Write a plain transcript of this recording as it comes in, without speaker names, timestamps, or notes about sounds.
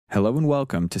Hello and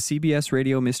welcome to CBS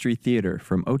Radio Mystery Theater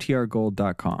from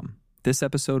OTRGold.com. This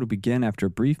episode will begin after a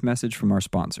brief message from our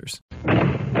sponsors.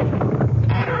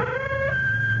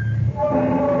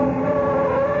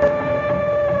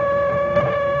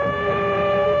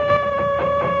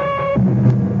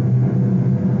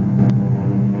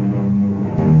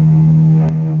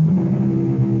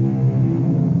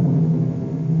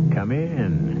 Come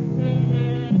in.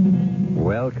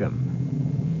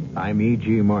 Welcome. I'm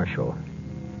E.G. Marshall.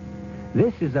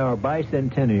 This is our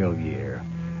bicentennial year,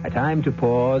 a time to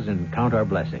pause and count our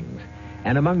blessings.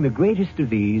 And among the greatest of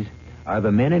these are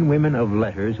the men and women of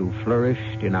letters who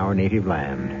flourished in our native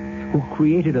land, who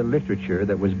created a literature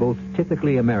that was both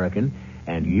typically American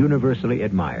and universally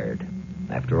admired.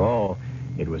 After all,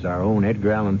 it was our own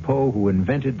Edgar Allan Poe who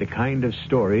invented the kind of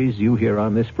stories you hear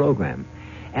on this program,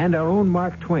 and our own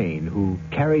Mark Twain who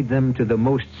carried them to the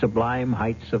most sublime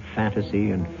heights of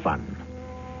fantasy and fun.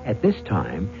 At this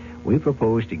time, we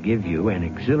propose to give you an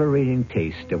exhilarating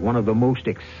taste of one of the most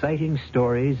exciting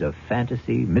stories of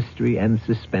fantasy, mystery, and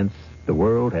suspense the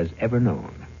world has ever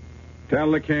known.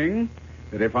 Tell the king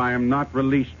that if I am not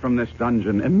released from this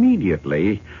dungeon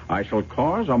immediately, I shall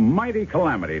cause a mighty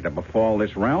calamity to befall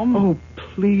this realm. Oh,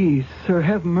 please, sir,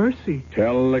 have mercy.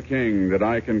 Tell the king that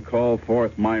I can call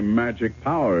forth my magic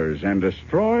powers and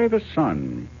destroy the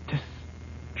sun.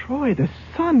 Destroy the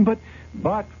sun?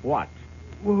 But what?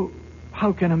 Well,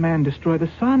 how can a man destroy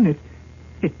the sun?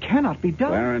 It cannot be done.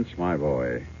 Clarence, my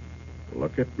boy,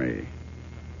 look at me.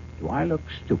 Do I look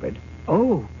stupid?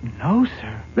 Oh, no,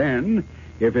 sir. Then,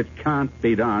 if it can't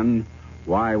be done,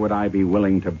 why would I be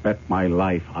willing to bet my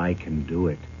life I can do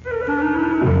it?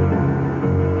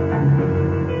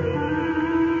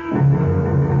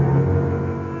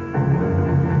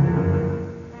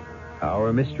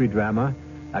 Our mystery drama,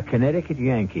 A Connecticut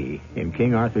Yankee in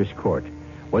King Arthur's Court,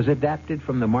 was adapted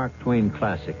from the Mark Twain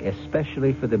classic,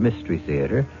 especially for the Mystery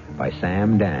Theater, by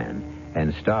Sam Dan,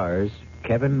 and stars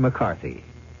Kevin McCarthy.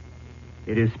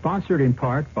 It is sponsored in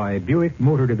part by Buick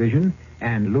Motor Division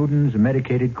and Luden's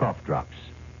Medicated Cough Drops.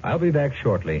 I'll be back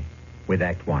shortly with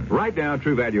Act One. Right now,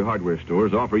 True Value hardware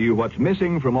stores offer you what's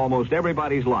missing from almost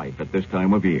everybody's life at this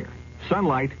time of year: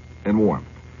 sunlight and warmth.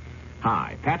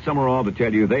 Hi, Pat Summerall to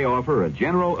tell you they offer a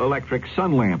General Electric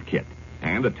sun lamp kit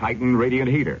and a Titan radiant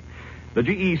heater. The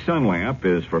GE Sun Lamp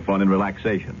is for fun and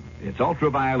relaxation. Its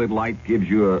ultraviolet light gives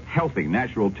you a healthy,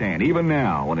 natural tan, even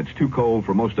now when it's too cold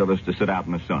for most of us to sit out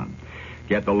in the sun.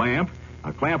 Get the lamp,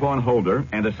 a clamp-on holder,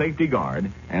 and a safety guard,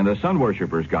 and a sun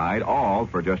worshiper's guide, all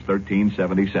for just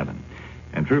 $13.77.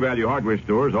 And True Value hardware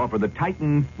stores offer the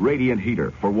Titan Radiant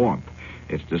Heater for warmth.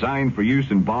 It's designed for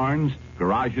use in barns,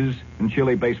 garages, and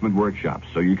chilly basement workshops,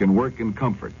 so you can work in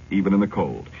comfort, even in the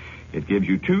cold. It gives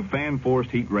you 2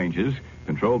 fan-forced heat ranges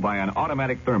controlled by an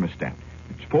automatic thermostat.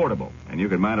 It's portable, and you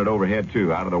can mount it overhead,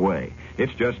 too, out of the way.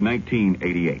 It's just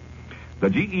 $19.88. The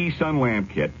GE Sun Lamp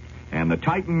Kit and the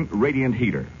Titan Radiant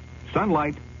Heater.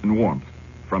 Sunlight and warmth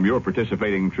from your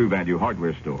participating True Value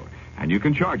hardware store. And you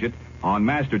can charge it on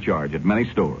Master Charge at many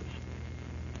stores.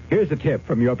 Here's a tip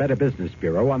from your Better Business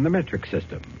Bureau on the metric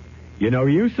system. You know,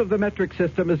 use of the metric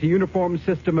system as a uniform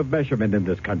system of measurement in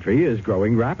this country is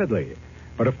growing rapidly.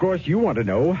 But, of course, you want to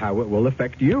know how it will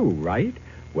affect you, right?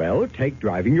 Well, take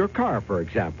driving your car, for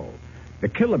example. The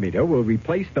kilometer will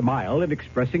replace the mile in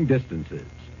expressing distances.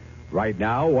 Right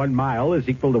now, 1 mile is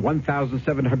equal to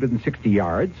 1,760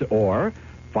 yards, or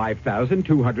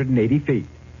 5,280 feet.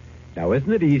 Now,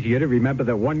 isn't it easier to remember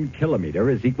that 1 kilometer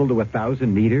is equal to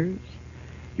 1,000 meters?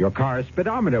 Your car's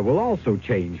speedometer will also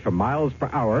change from miles per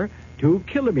hour to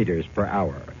kilometers per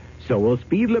hour. So will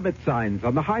speed limit signs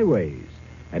on the highways.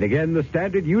 And again, the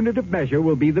standard unit of measure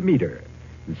will be the meter.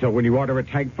 And so when you order a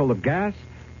tank full of gas,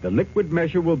 the liquid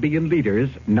measure will be in liters,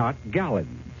 not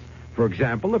gallons. For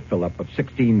example, a fill-up of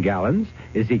 16 gallons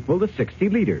is equal to 60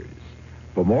 liters.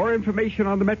 For more information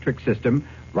on the metric system,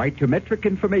 write to Metric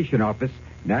Information Office,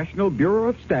 National Bureau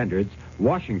of Standards,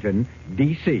 Washington,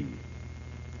 D.C.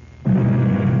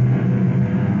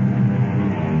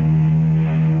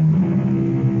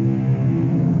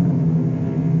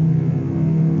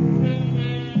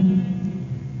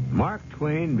 Mark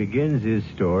Twain begins his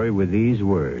story with these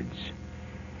words.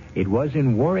 It was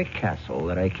in Warwick Castle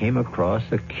that I came across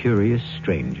a curious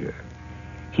stranger.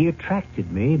 He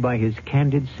attracted me by his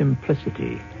candid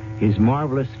simplicity, his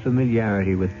marvelous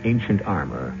familiarity with ancient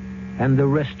armor, and the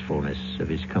restfulness of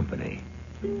his company.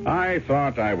 I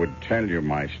thought I would tell you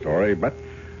my story, but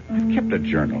I kept a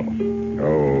journal.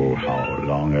 Oh, how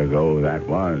long ago that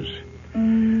was.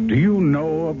 Do you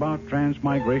know about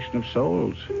transmigration of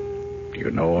souls? Do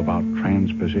you know about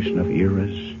transposition of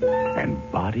eras and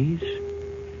bodies?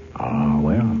 Ah,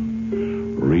 well,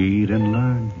 read and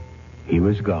learn. He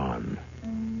was gone.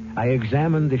 I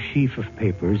examined the sheaf of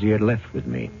papers he had left with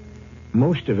me.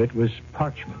 Most of it was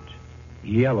parchment,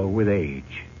 yellow with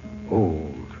age.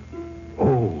 Old,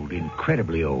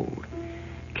 incredibly old.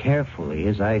 Carefully,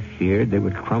 as I feared they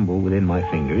would crumble within my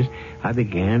fingers, I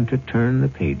began to turn the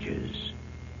pages.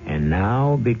 And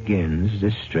now begins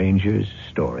the stranger's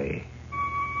story.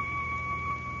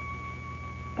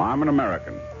 I'm an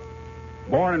American.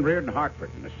 Born and reared in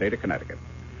Hartford, in the state of Connecticut.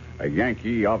 A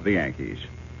Yankee of the Yankees.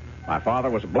 My father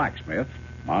was a blacksmith.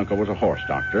 My uncle was a horse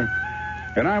doctor.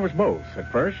 And I was both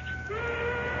at first.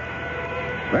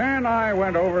 Then I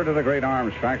went over to the great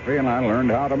arms factory and I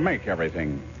learned how to make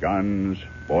everything. Guns,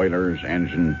 boilers,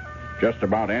 engine, just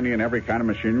about any and every kind of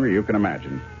machinery you can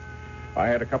imagine. I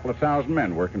had a couple of thousand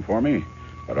men working for me,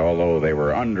 but although they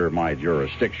were under my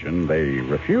jurisdiction, they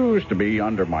refused to be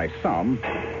under my thumb.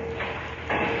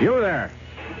 You there!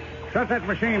 Shut that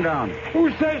machine down.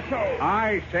 Who says so?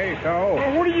 I say so.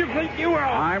 Well, who do you think you are?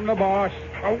 I'm the boss.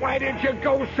 Well, why didn't you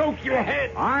go soak your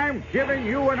head? I'm giving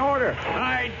you an order.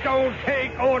 I don't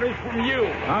take orders from you.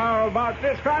 How about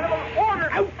this kind of an order?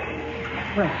 Out.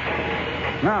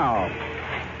 Now,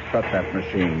 shut that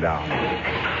machine down.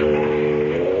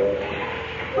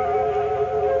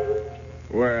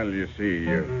 Well, you see,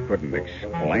 you couldn't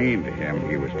explain to him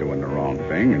he was doing the wrong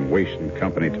thing and wasting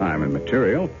company time and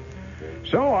material.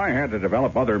 So I had to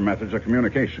develop other methods of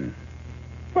communication.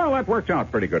 Well, that worked out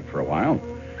pretty good for a while.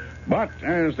 But,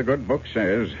 as the good book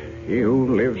says, he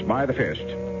who lives by the fist.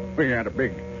 We had a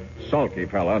big, sulky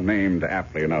fella named,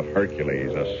 aptly enough,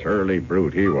 Hercules. A surly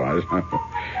brute he was.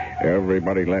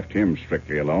 Everybody left him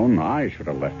strictly alone. I should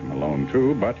have left him alone,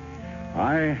 too, but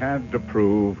I had to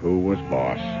prove who was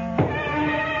boss.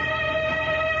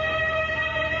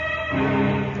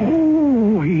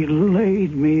 Oh, he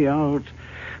laid me out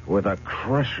with a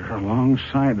crusher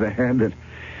alongside the head that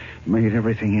made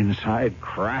everything inside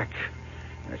crack.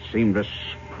 It seemed to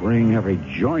spring every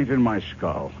joint in my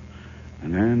skull.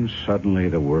 And then suddenly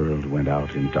the world went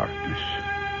out in darkness.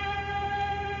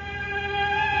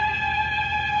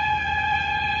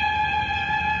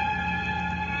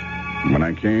 When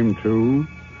I came to,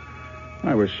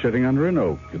 I was sitting under an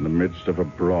oak in the midst of a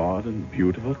broad and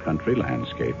beautiful country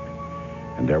landscape.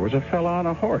 And there was a fellow on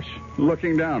a horse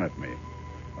looking down at me.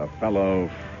 A fellow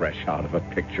fresh out of a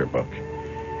picture book.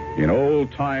 In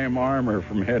old-time armor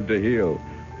from head to heel,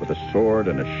 with a sword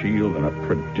and a shield and a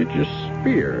prodigious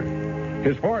spear.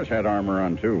 His horse had armor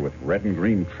on, too, with red and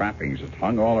green trappings that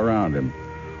hung all around him.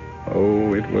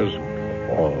 Oh, it was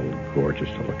all gorgeous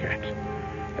to look at.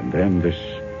 And then this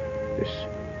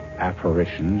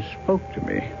apparition spoke to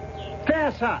me.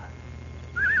 Fair sir.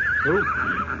 Who?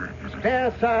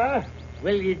 Fair sir,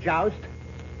 will ye joust?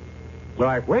 Will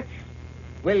I which?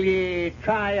 Will ye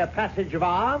try a passage of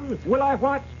arms? Will I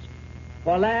what?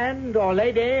 For land or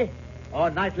lady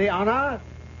or knightly honor?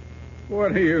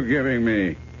 What are you giving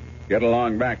me? Get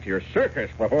along back to your circus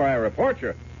before I report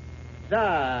you.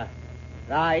 Sir,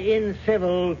 thy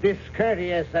incivil,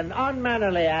 discourteous, and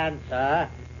unmannerly answer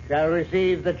shall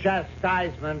receive the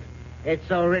chastisement it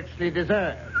so richly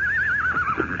deserves.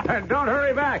 And don't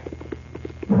hurry back.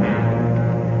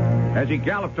 As he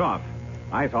galloped off,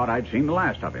 I thought I'd seen the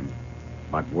last of him.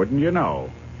 But wouldn't you know,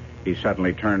 he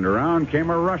suddenly turned around, came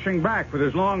a-rushing back with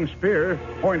his long spear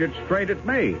pointed straight at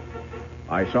me.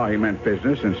 I saw he meant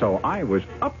business, and so I was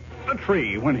up the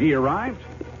tree when he arrived.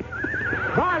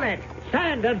 Varlet,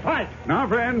 stand and fight. Now,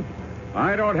 friend,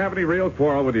 I don't have any real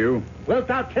quarrel with you. Wilt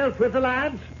thou tilt with the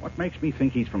lads? What makes me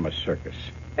think he's from a circus?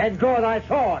 Then draw thy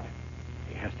sword.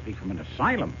 He has to be from an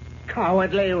asylum.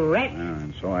 Cowardly wretch.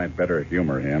 And so I'd better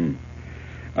humor him.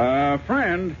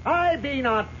 Friend. I be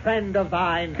not friend of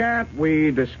thine. Can't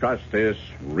we discuss this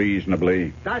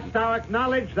reasonably? Dost thou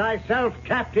acknowledge thyself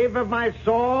captive of my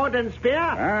sword and spear?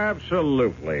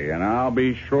 Absolutely, and I'll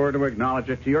be sure to acknowledge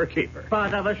it to your keeper.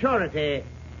 But of a surety,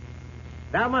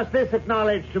 thou must this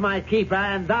acknowledge to my keeper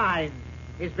and thine,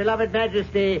 his beloved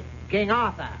majesty, King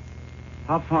Arthur.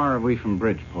 How far are we from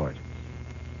Bridgeport?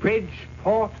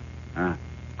 Bridgeport?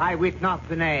 I wit not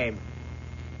the name.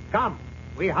 Come,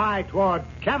 we hie toward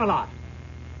Camelot.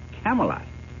 Camelot?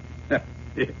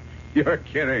 You're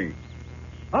kidding.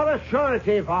 Of a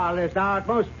surety, varlet, thou art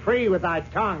most free with thy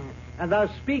tongue, and thou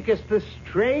speakest the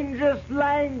strangest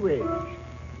language.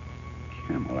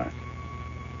 Camelot.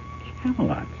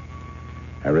 Camelot.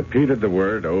 I repeated the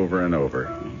word over and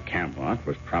over. Camelot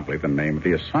was probably the name of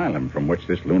the asylum from which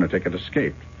this lunatic had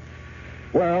escaped.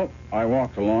 Well, I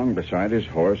walked along beside his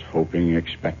horse, hoping,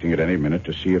 expecting at any minute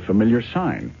to see a familiar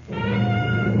sign.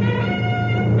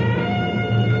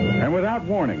 And without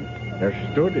warning, there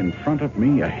stood in front of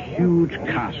me a huge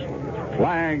castle with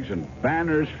flags and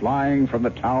banners flying from the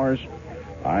towers.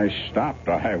 I stopped.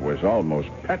 I was almost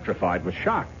petrified with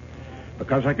shock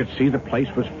because I could see the place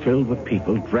was filled with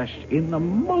people dressed in the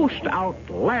most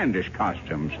outlandish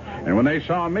costumes. And when they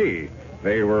saw me,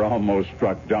 they were almost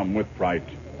struck dumb with fright.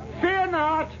 Fear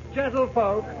not,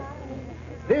 gentlefolk.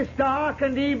 This dark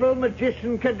and evil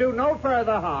magician can do no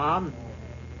further harm.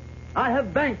 I have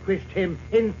vanquished him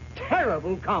in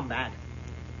terrible combat.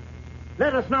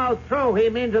 Let us now throw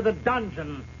him into the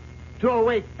dungeon to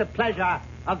await the pleasure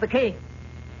of the king.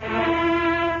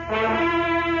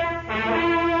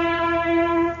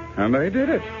 And they did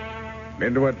it.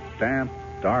 Into a damp,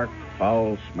 dark,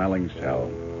 foul-smelling cell.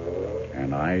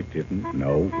 And I didn't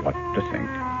know what to think.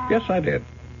 Yes, I did.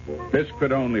 This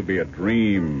could only be a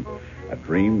dream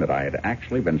that I had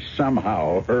actually been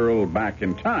somehow hurled back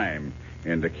in time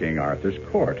into King Arthur's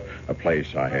court, a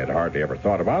place I had hardly ever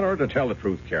thought about or, to tell the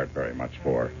truth, cared very much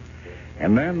for.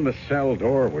 And then the cell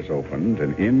door was opened,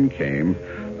 and in came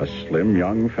a slim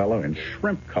young fellow in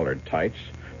shrimp-colored tights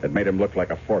that made him look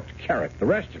like a forked carrot. The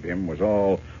rest of him was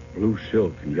all blue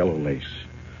silk and yellow lace.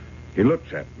 He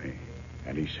looked at me,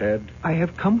 and he said, I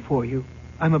have come for you.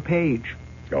 I'm a page.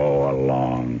 Go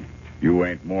along. You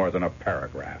ain't more than a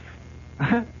paragraph.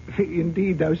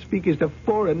 Indeed, thou speakest a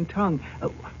foreign tongue.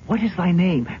 What is thy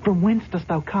name? From whence dost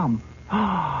thou come?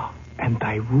 And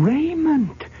thy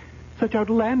raiment. Such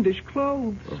outlandish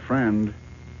clothes. Well, friend,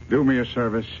 do me a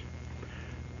service.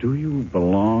 Do you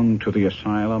belong to the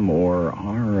asylum, or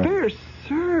are... Fair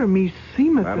sir, me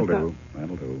seemeth That'll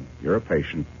do. You're a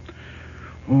patient.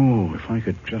 Oh, if I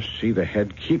could just see the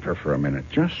head keeper for a minute.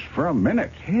 Just for a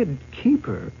minute. Head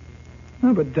keeper?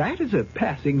 Oh, but that is a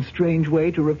passing strange way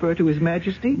to refer to His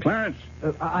Majesty. Clarence.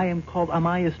 I am called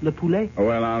Amias Le Poulet. Oh,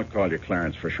 well, I'll call you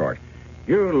Clarence for short.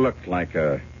 You look like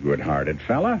a good-hearted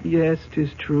fella. Yes,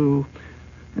 'tis true.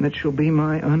 And it shall be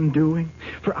my undoing.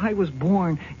 For I was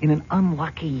born in an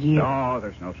unlucky year. No,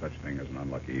 there's no such thing as an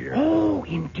unlucky year. Oh,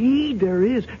 indeed there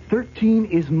is. 13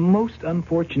 is most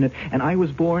unfortunate, and I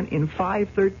was born in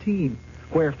 513.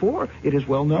 Wherefore, it is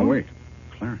well known... Oh, wait.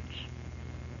 Clarence.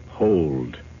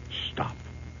 Hold. Stop.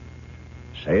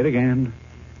 Say it again,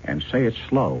 and say it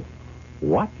slow.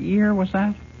 What year was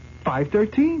that?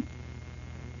 513.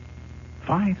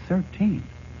 513.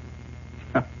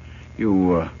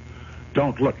 You,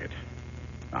 don't look it.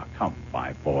 Now, come,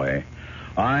 my boy.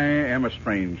 I am a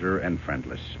stranger and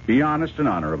friendless. Be honest and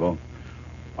honorable.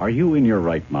 Are you in your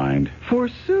right mind?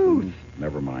 Forsooth.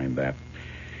 Never mind that.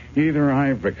 Either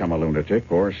I've become a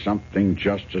lunatic or something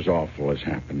just as awful has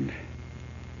happened.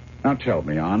 Now tell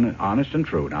me, honest and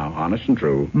true now, honest and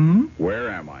true. Hmm?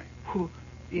 Where am I?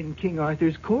 In King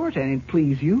Arthur's court, and it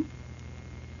please you.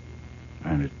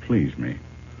 And it pleased me.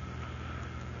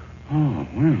 Oh,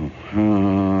 well.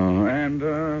 And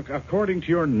according to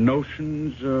your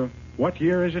notions, what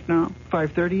year is it now?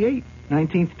 538,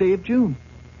 19th day of June.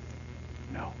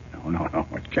 No,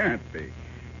 it can't be.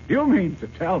 You mean to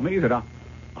tell me that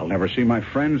I'll never see my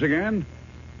friends again?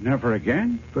 Never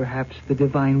again? Perhaps the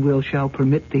divine will shall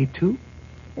permit thee to.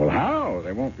 Well, how?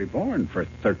 They won't be born for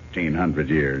 1,300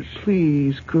 years.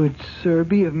 Please, good sir,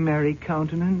 be of merry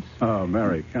countenance. Oh,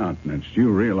 merry countenance. Do you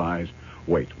realize...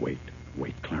 Wait,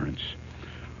 Clarence.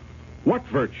 What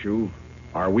virtue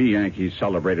are we Yankees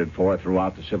celebrated for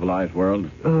throughout the civilized world?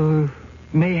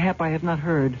 Mayhap I have not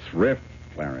heard. Thrift,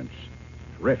 Clarence.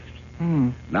 Thrift.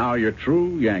 Now, your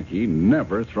true Yankee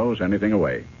never throws anything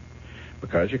away,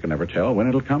 because you can never tell when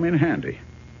it'll come in handy.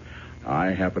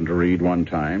 I happened to read one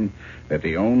time that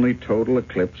the only total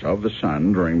eclipse of the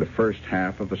sun during the first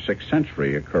half of the 6th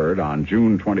century occurred on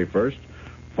June 21st,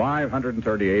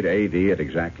 538 A.D. at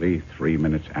exactly 3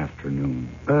 minutes after noon.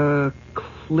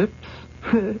 Eclipse?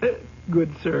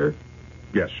 Good sir.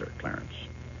 Yes, sir, Clarence.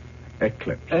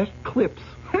 Eclipse. Eclipse.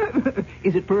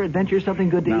 Is it peradventure something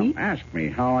good to eat? Now, ask me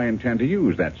how I intend to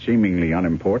use that seemingly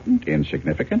unimportant,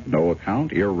 insignificant, no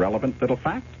account, irrelevant little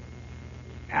fact.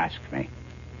 Ask me.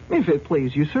 If it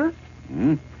please you, sir.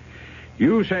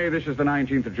 You say this is the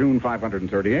 19th of June,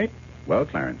 538? Well,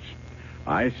 Clarence,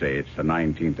 I say it's the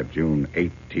 19th of June,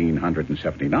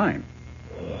 1879.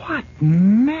 What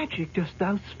magic dost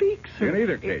thou speak, sir? In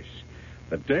either case,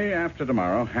 the day after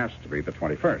tomorrow has to be the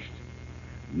 21st.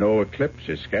 No eclipse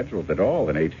is scheduled at all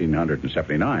in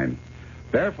 1879.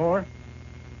 Therefore,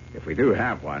 if we do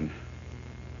have one,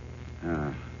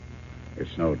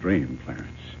 it's no dream, Clarence.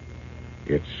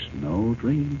 It's no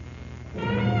dream.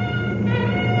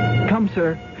 Come,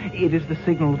 sir. It is the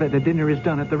signal that the dinner is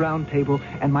done at the round table,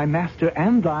 and my master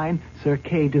and thine, Sir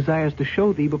Kay, desires to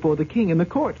show thee before the king in the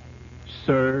court.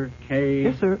 Sir Kay?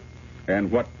 Yes, sir.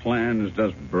 And what plans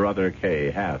does Brother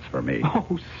Kay have for me?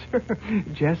 Oh, sir,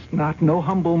 jest not no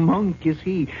humble monk is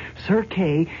he. Sir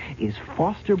Kay is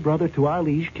foster brother to our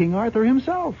liege King Arthur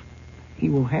himself. He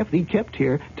will have thee kept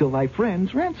here till thy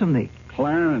friends ransom thee.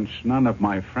 Clarence, none of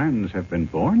my friends have been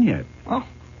born yet. Oh,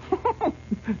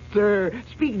 sir,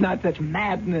 speak not such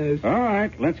madness. All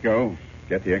right, let's go.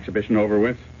 Get the exhibition over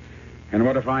with. And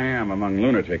what if I am among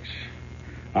lunatics?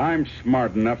 I'm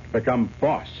smart enough to become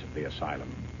boss of the asylum.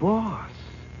 Boss?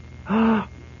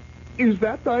 Is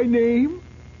that thy name?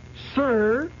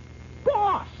 Sir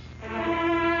Boss?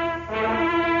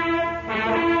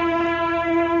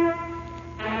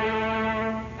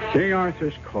 King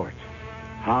Arthur's court.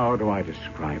 How do I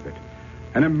describe it?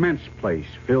 An immense place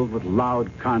filled with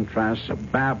loud contrasts, a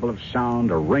babble of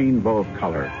sound, a rainbow of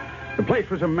color. The place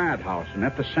was a madhouse, and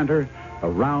at the center, a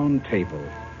round table.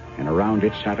 And around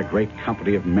it sat a great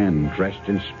company of men dressed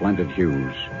in splendid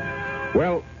hues.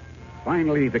 Well,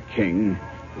 finally the king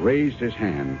raised his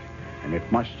hand, and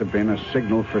it must have been a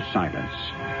signal for silence.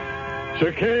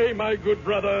 Sir Kay, my good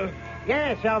brother.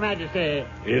 Yes, Your Majesty.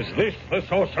 Is this the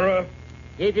sorcerer?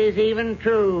 It is even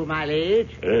true, my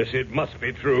liege. Yes, it must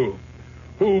be true.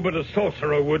 Who but a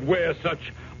sorcerer would wear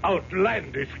such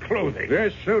outlandish clothing?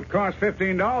 This suit cost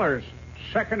 $15,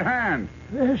 second hand.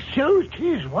 The suit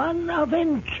is one of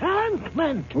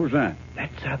enchantment. Who's that?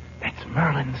 That's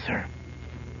Merlin, sir.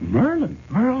 Merlin.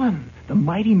 Merlin, the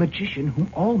mighty magician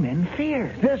whom all men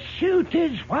fear. The suit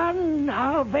is one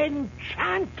of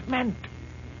enchantment.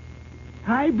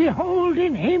 I behold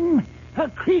in him a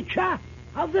creature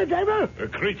of the devil. A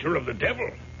creature of the devil?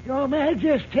 Your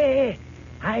Majesty,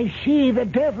 I see the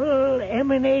devil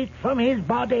emanate from his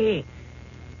body.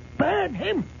 Burn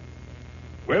him.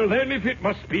 Well, then, if it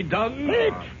must be done...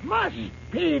 It must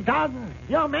be done,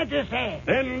 Your Majesty.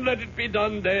 Then let it be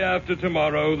done day after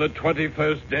tomorrow, the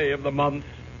 21st day of the month,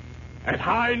 at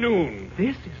high noon.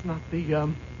 This is not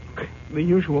the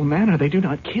usual manner. They do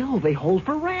not kill. They hold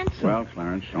for ransom. Well,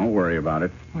 Clarence, don't worry about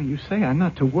it. Well, you say I'm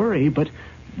not to worry, but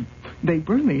they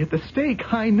burn me at the stake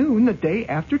high noon the day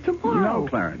after tomorrow. No,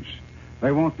 Clarence.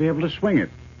 They won't be able to swing it.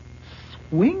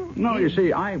 Swing? No, you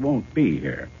see, I won't be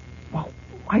here. Well,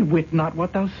 I wit not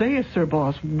what thou sayest, Sir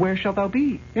Boss. Where shalt thou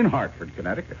be? In Hartford,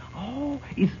 Connecticut. Oh,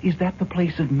 is that the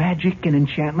place of magic and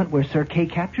enchantment where Sir Kay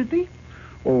captured thee?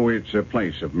 Oh, it's a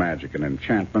place of magic and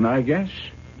enchantment, I guess.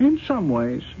 In some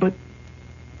ways. But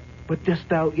dost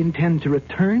thou intend to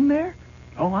return there?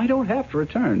 Oh, I don't have to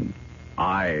return.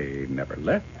 I never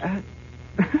left.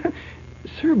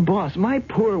 Sir Boss, my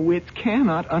poor wits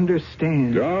cannot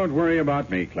understand. Don't worry about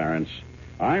me, Clarence.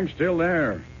 I'm still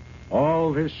there.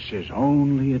 All this is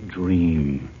only a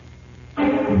dream.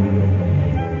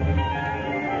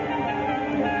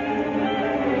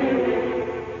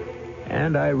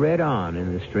 And I read on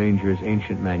in the stranger's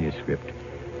ancient manuscript,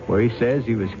 where he says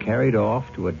he was carried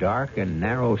off to a dark and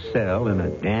narrow cell in a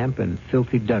damp and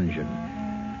filthy dungeon,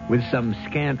 with some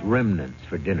scant remnants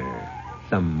for dinner,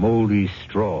 some moldy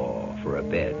straw for a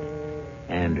bed,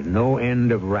 and no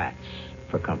end of rats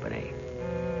for company.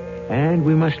 And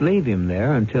we must leave him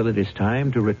there until it is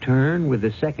time to return with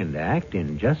the second act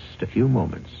in just a few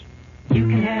moments. You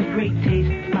can have great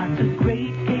taste, lots of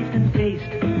great taste and taste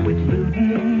with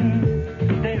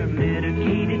Luden's. They're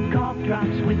medicated cough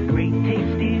drops with great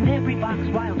taste in every box.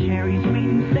 Wild cherry, sweet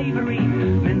and savory,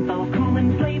 menthol cool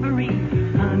and flavory,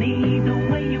 honey the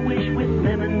way you wish with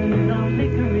lemon or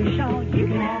licorice. Oh, you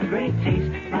can have great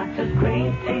taste, lots of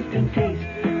great taste and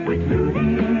taste with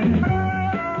Luden's.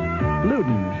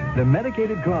 Luden's, the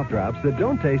medicated cough drops that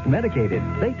don't taste medicated.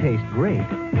 They taste great.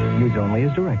 Use only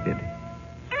as directed.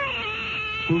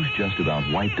 Who's just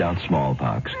about wiped out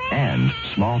smallpox and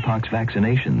smallpox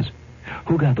vaccinations?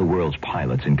 Who got the world's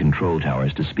pilots in control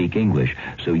towers to speak English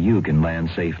so you can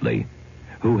land safely?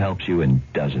 Who helps you in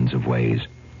dozens of ways?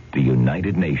 The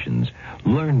United Nations.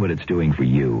 Learn what it's doing for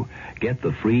you. Get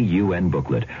the free UN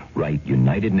booklet. Write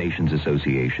United Nations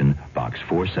Association, Box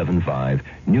 475,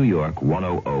 New York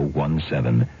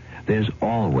 10017. There's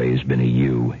always been a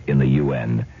U in the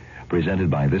UN. Presented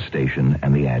by this station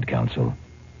and the Ad Council.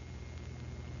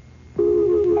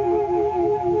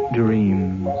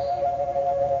 Dreams.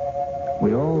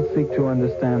 We all seek to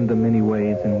understand the many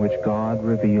ways in which God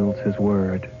reveals His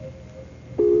Word.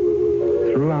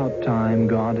 Throughout time,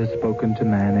 God has spoken to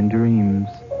man in dreams.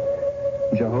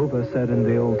 Jehovah said in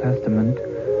the Old Testament,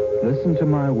 "Listen to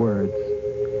my words.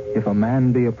 If a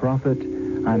man be a prophet,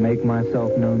 I make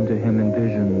myself known to him in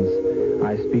visions.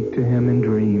 I speak to him in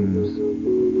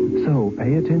dreams." So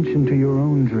pay attention to your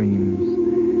own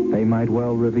dreams. They might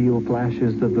well reveal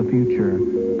flashes of the future,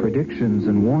 predictions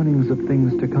and warnings of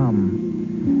things to come.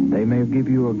 They may give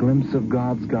you a glimpse of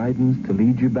God's guidance to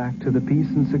lead you back to the peace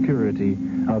and security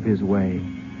of His way.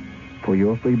 For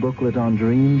your free booklet on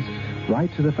dreams,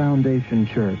 write to the Foundation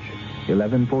Church,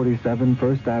 1147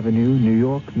 First Avenue, New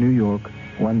York, New York,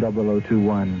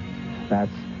 10021.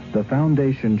 That's the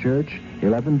Foundation Church,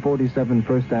 1147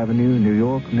 First Avenue, New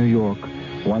York, New York,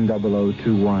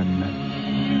 10021.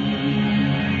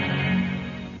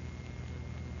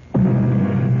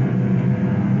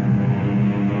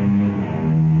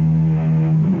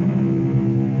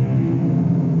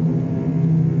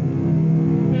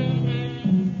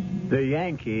 The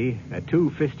Yankee, a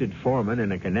two-fisted foreman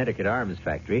in a Connecticut arms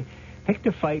factory, picked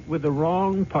a fight with the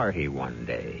wrong party one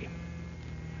day.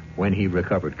 When he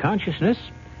recovered consciousness,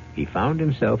 he found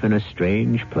himself in a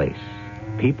strange place,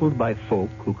 peopled by folk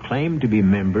who claimed to be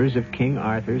members of King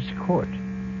Arthur's court.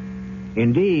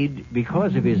 Indeed,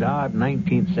 because of his odd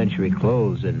 19th century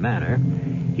clothes and manner,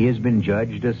 he has been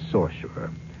judged a sorcerer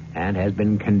and has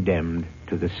been condemned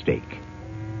to the stake.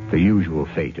 The usual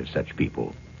fate of such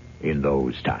people in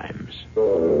those times.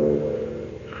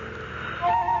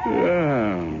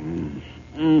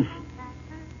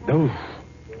 Oh,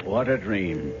 what a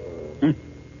dream.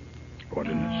 What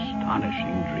an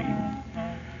astonishing dream.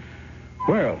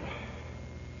 Well,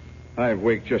 I've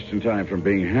waked just in time from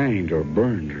being hanged or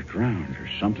burned or drowned or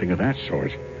something of that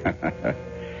sort.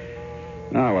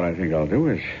 Now what I think I'll do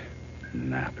is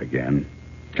nap again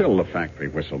till the factory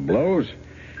whistle blows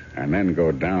and then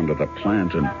go down to the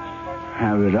plant and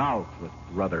have it out with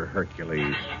Brother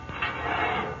Hercules.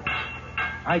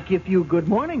 I give you good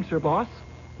morning, Sir Boss.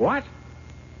 What?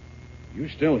 You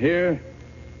still here?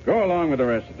 Go along with the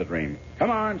rest of the dream. Come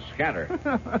on, scatter.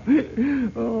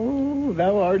 Oh,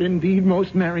 thou art indeed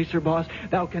most merry, Sir Boss.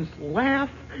 Thou canst laugh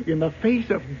in the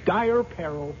face of dire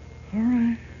peril. All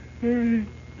right.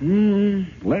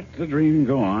 Let the dream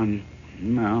go on.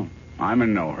 No, I'm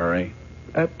in no hurry.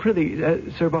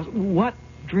 Prithee, Sir Boss, what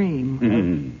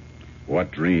dream?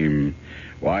 What dream?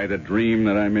 Why, the dream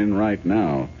that I'm in right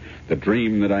now. The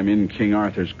dream that I'm in King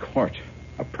Arthur's court,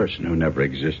 a person who never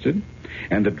existed.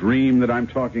 And the dream that I'm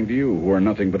talking to you, who are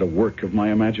nothing but a work of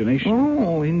my imagination.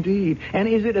 Oh, indeed. And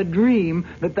is it a dream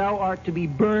that thou art to be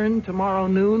burned tomorrow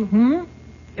noon?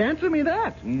 Answer me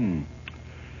that.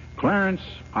 Clarence,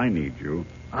 I need you.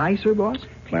 Aye, Sir Boss?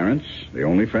 Clarence, the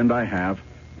only friend I have.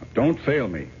 Don't fail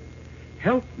me.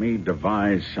 Help me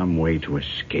devise some way to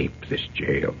escape this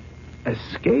jail.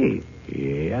 Escape?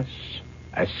 Yes,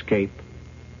 escape.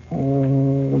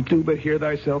 Oh, do but hear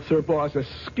thyself, Sir Boss.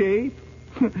 Escape?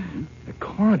 The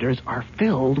corridors are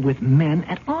filled with men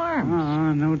at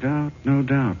arms. No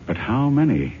doubt. But how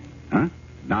many? Huh?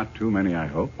 Not too many, I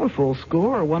hope. A full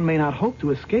score. One may not hope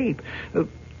to escape.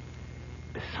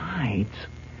 Besides,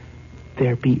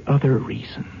 there be other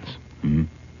reasons.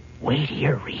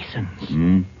 Weightier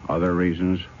reasons. Other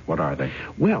reasons? What are they?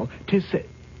 Well, 'tis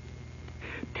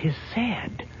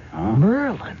said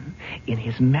Merlin, in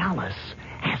his malice,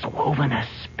 has woven a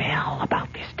spell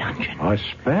about this dungeon. A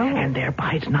spell? And there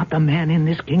bides not the man in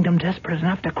this kingdom desperate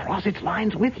enough to cross its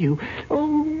lines with you.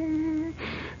 Oh,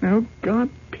 now, God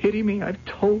pity me, I've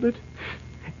told it.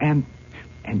 And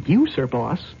you, Sir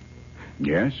Boss.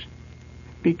 Yes?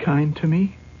 Be kind to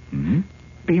me.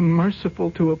 Be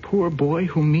merciful to a poor boy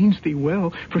who means thee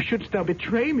well, for shouldst thou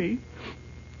betray me,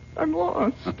 I'm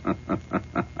lost.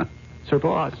 Sir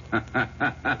Boss.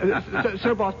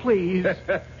 Sir Boss, please.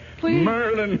 Please.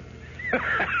 Merlin.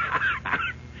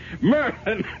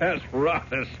 Merlin has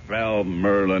wrought a spell,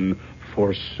 Merlin,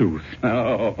 forsooth.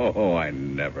 Oh, I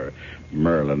never.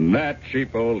 Merlin, that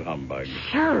cheap old humbug.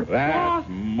 Sir That Boss.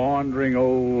 maundering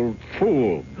old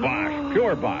fool. Bosh,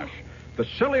 pure bosh. The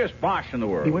silliest bosh in the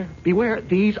world. Beware.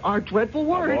 These are dreadful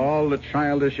words. Of all the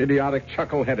childish, idiotic,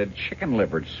 chuckle-headed,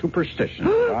 chicken-livered superstitions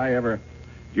that I ever...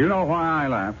 You know why I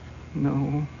laugh?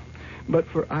 No. But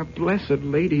for our blessed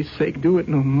lady's sake, do it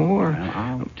no more. Well,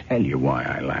 I'll tell you why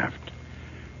I laughed.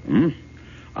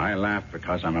 I laughed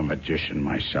because I'm a magician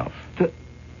myself.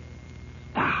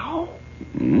 Thou?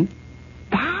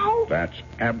 Thou? That's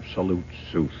absolute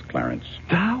sooth, Clarence.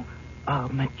 Thou, a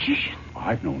magician?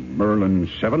 I've known Merlin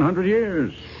 700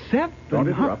 years.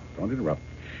 700? Don't interrupt.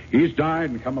 He's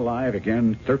died and come alive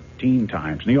again 13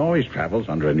 times, and he always travels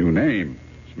under a new name.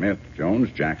 Smith,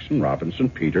 Jones, Jackson, Robinson,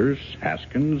 Peters,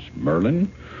 Haskins, Merlin.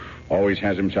 Always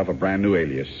has himself a brand new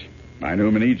alias. I knew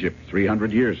him in Egypt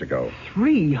 300 years ago.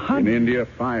 300? In India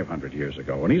 500 years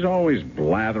ago. And he's always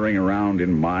blathering around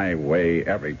in my way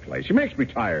every place. He makes me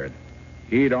tired.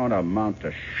 He don't amount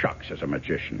to shucks as a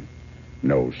magician.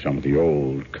 Knows some of the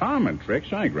old common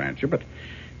tricks, I grant you, but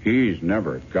he's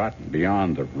never gotten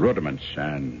beyond the rudiments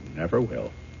and never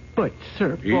will. But,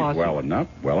 Sir He's Boss... well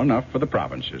enough for the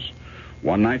provinces.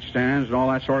 One-night stands and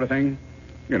all that sort of thing.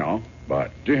 You know,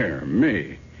 but dear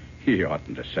me, he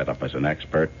oughtn't to set up as an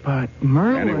expert. But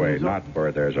Merlin... Anyway, not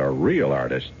where there's a real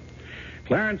artist.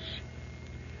 Clarence,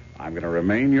 I'm going to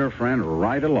remain your friend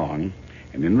right along,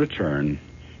 and in return,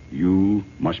 you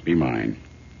must be mine.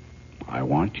 I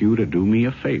want you to do me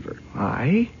a favor.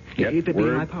 Aye? It be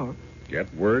my power.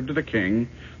 Get word to the king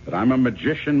that I'm a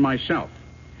magician myself,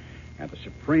 and the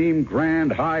supreme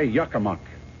grand high yuckamuck,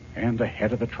 and the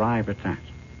head of the tribe at that.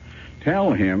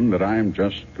 Tell him that I'm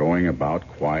just going about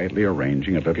quietly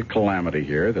arranging a little calamity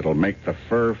here that'll make the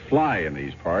fur fly in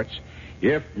these parts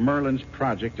if Merlin's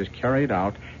project is carried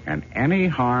out and any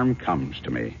harm comes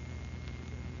to me.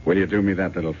 Will you do me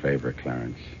that little favor,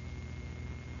 Clarence?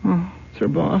 Oh, Sir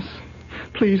Boss,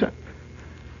 please,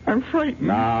 I'm frightened.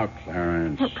 Now,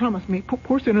 Clarence. Promise me,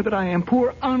 poor sinner that I am,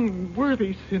 poor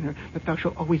unworthy sinner, that thou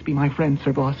shalt always be my friend,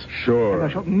 Sir Boss. Sure. And thou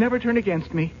shalt never turn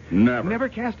against me. Never. Never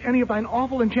cast any of thine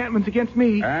awful enchantments against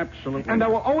me. Absolutely. And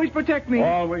thou wilt always protect me.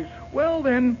 Always. Well,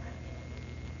 then,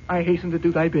 I hasten to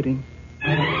do thy bidding.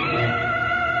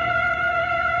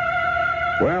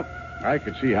 Well, I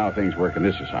could see how things work in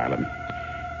this asylum.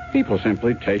 People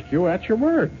simply take you at your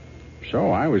word.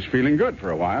 So I was feeling good for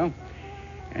a while.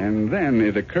 And then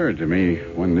it occurred to me,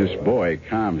 when this boy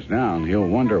calms down, he'll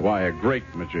wonder why a great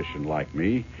magician like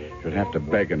me should have to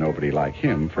beg a nobody like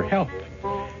him for help.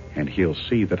 And he'll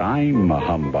see that I'm a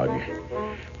humbug.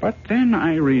 But then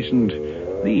I reasoned,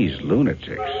 these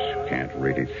lunatics can't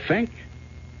really think.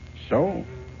 So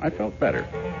I felt better.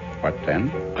 But then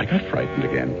I got frightened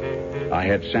again. I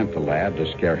had sent the lad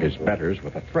to scare his betters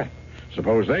with a threat.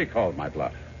 Suppose they called my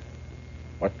bluff.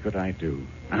 What could I do?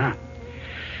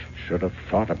 Should have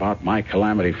thought about my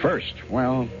calamity first.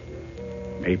 Well,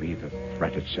 maybe the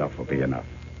threat itself will be enough.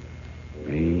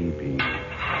 Maybe.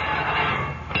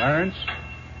 Clarence?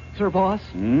 Sir Boss?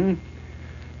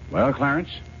 Well, Clarence?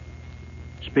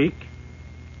 Speak.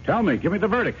 Tell me. Give me the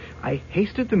verdict. I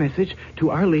hasted the message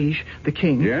to our liege, the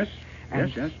king. Yes?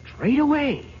 And yes. straight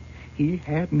away, he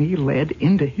had me led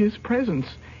into his presence.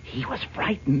 He was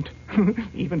frightened,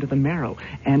 even to the marrow.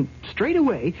 And straight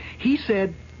away, he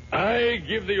said... I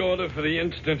give the order for the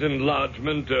instant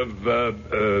enlargement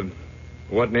of,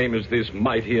 what name is this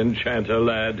mighty enchanter,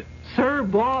 lad? Sir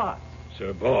Boss.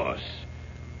 Sir Boss.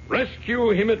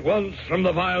 Rescue him at once from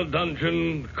the vile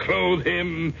dungeon, clothe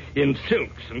him in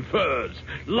silks and furs,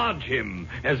 lodge him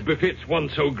as befits one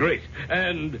so great,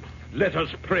 and let us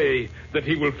pray that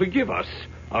he will forgive us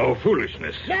our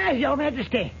foolishness. Yes, Your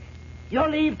Majesty. Your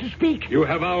leave to speak. You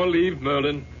have our leave,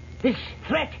 Merlin. This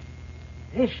threat,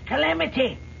 this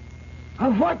calamity,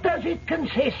 of what does it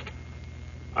consist?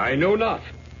 I know not.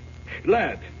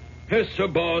 Lad, has Sir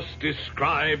Boss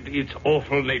described its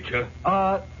awful nature?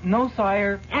 No,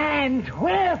 sire. And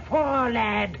wherefore,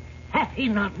 lad, hath he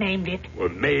not named it? Well,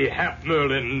 mayhap,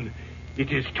 Merlin,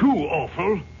 it is too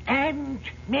awful. And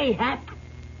mayhap,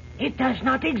 it does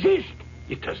not exist.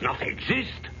 It does not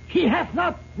exist? He hath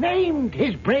not named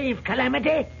his brave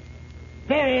calamity.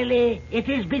 Verily, it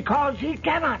is because he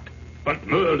cannot. But,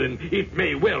 Merlin, it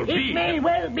may well be... It may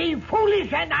well be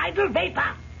foolish and idle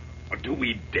vapor. Or do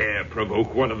we dare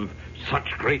provoke one of such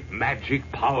great magic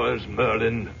powers,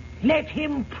 Merlin? Let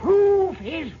him prove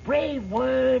his brave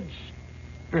words.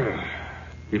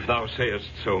 If thou sayest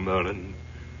so, Merlin.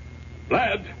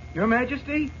 Lad. Your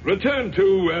Majesty? Return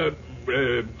to,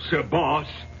 Sir Boss,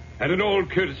 and in all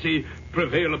courtesy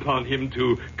prevail upon him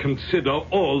to consider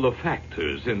all the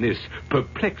factors in this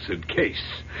perplexed case,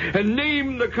 and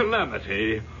name the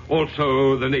calamity,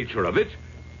 also the nature of it,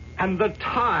 and the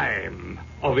time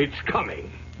of its coming.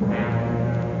 A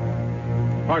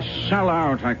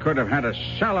sellout. I could have had a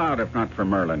sellout if not for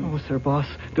Merlin. Oh, Sir Boss,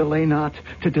 delay not.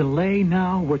 To delay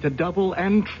now were to double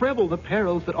and treble the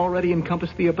perils that already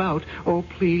encompass thee about. Oh,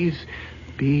 please,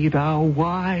 be thou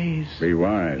wise. Be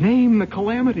wise. Name the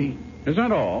calamity. Is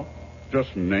that all?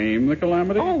 Just name the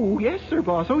calamity? Oh, yes, Sir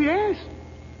Boss. Oh, yes.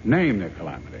 Name the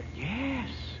calamity. Yes.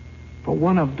 For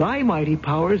one of thy mighty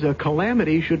powers, a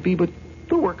calamity should be but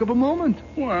the work of a moment.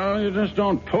 Well, you just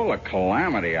don't pull a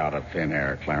calamity out of thin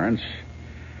air, Clarence.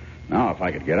 Now, if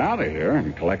I could get out of here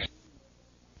and collect...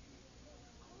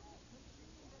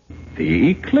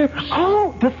 The eclipse.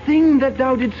 Oh, the thing that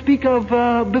thou did speak of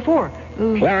before.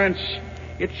 Clarence,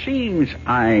 it seems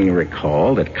I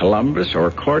recall that Columbus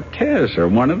or Cortez or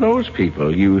one of those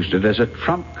people used it as a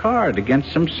trump card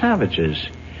against some savages.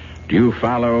 Do you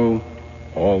follow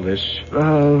all this?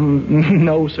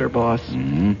 No, Sir Boss.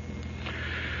 Mm-hmm.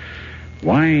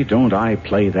 Why don't I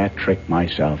play that trick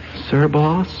myself? Sir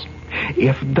Boss,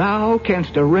 if thou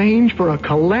canst arrange for a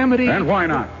calamity... And why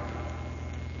not?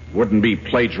 Wouldn't be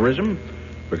plagiarism,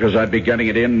 because I'd be getting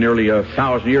it in nearly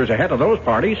 1,000 years ahead of those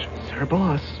parties. Sir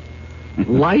Boss,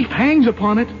 life hangs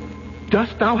upon it.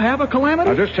 Dost thou have a calamity?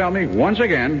 Now, just tell me once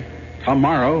again,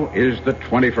 tomorrow is the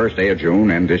 21st day of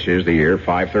June, and this is the year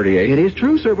 538. It is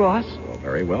true, Sir Boss. Well,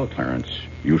 very well, Clarence.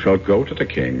 You shall go to the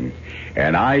king,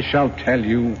 and I shall tell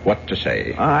you what to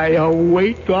say. I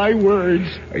await thy words.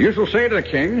 You shall say to the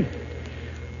king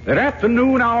that at the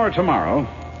noon hour tomorrow,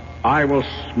 I will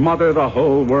smother the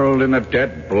whole world in the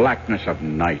dead blackness of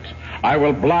night. I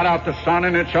will blot out the sun,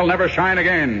 and it shall never shine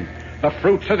again. The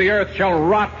fruits of the earth shall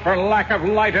rot for lack of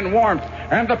light and warmth,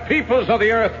 and the peoples of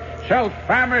the earth shall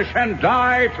famish and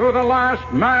die to the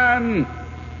last man.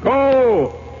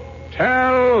 Go,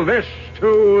 tell this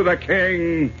to the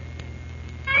king.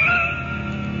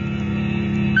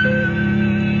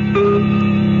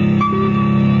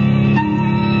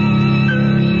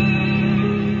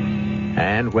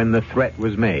 And when the threat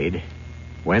was made,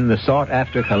 when the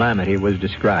sought-after calamity was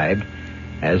described,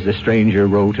 as the stranger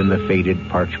wrote in the faded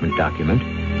parchment document,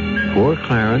 poor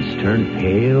Clarence turned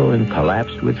pale and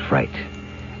collapsed with fright,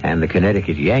 and the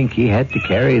Connecticut Yankee had to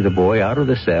carry the boy out of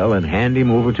the cell and hand him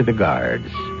over to the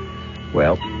guards.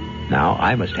 Well, now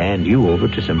I must hand you over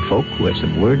to some folk who have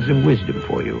some words of wisdom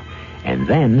for you, and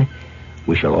then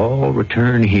we shall all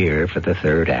return here for the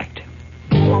third act.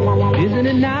 Isn't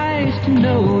it nice to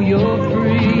know you're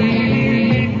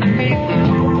free?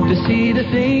 To see the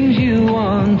things you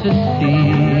want to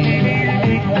see,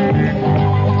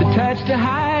 to touch the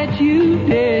heights you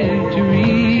dare to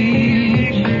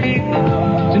reach,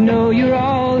 to know you're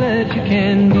all that you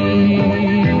can be.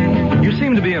 You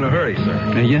seem to be in a hurry, sir.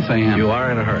 Yes, I am. You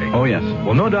are in a hurry. Oh, yes.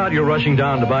 Well, no doubt you're rushing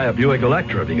down to buy a Buick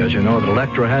Electra because you know that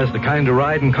Electra has the kind of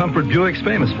ride and comfort Buick's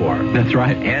famous for. That's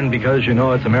right. And because you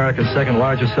know it's America's second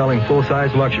largest selling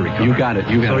full-size luxury car. You got it.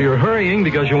 So you're hurrying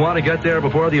because you want to get there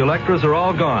before the Electras are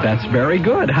all gone. That's very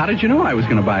good. How did you know I was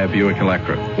going to buy a Buick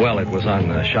Electra? Well, it was on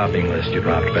the shopping list you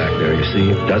dropped back there, you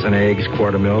see. Dozen eggs,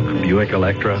 quart of milk, Buick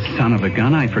Electra. Son of a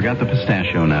gun, I forgot the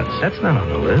pistachio nuts. That's not on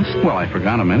the list. Well, I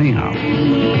forgot them anyhow.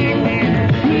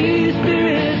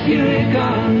 Buick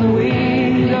on the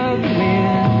wings of the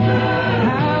wind.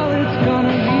 How it's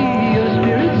gonna be your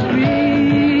spirit's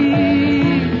free.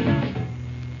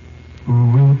 Who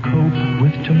will cope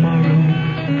with tomorrow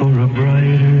for a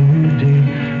brighter new day?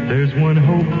 There's one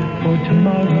hope for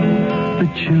tomorrow, the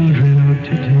children of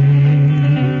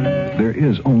today. There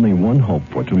is only one hope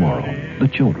for tomorrow, the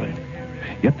children.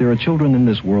 Yet there are children in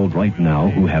this world right now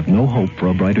who have no hope for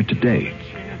a brighter today.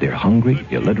 They're hungry,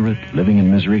 illiterate, living in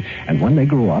misery, and when they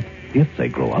grow up, if they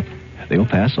grow up, they'll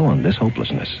pass on this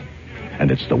hopelessness.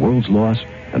 And it's the world's loss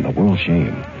and the world's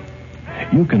shame.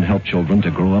 You can help children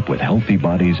to grow up with healthy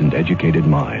bodies and educated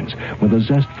minds, with a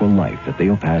zest for life that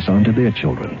they'll pass on to their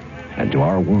children and to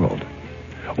our world.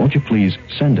 Won't you please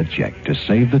send a check to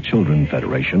Save the Children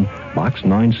Federation, Box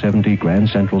 970, Grand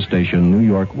Central Station, New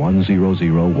York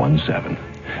 10017.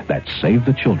 That's Save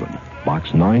the Children,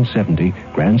 Box 970,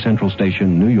 Grand Central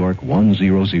Station, New York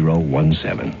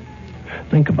 10017.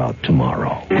 Think about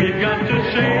tomorrow. We've got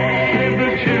to save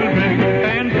the children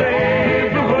and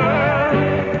save the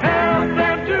world. Help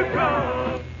them to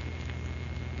grow.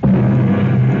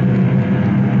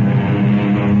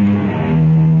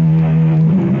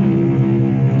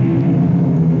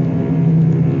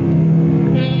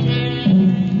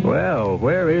 Well,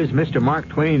 where is Mr. Mark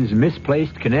Twain's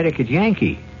misplaced Connecticut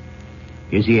Yankee?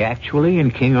 Is he actually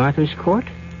in King Arthur's court?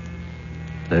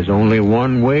 There's only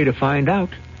one way to find out.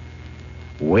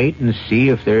 Wait and see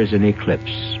if there's an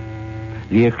eclipse.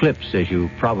 The eclipse, as you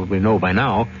probably know by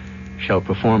now, shall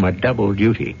perform a double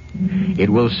duty. It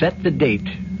will set the date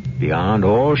beyond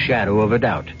all shadow of a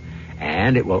doubt,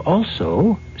 and it will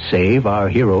also save our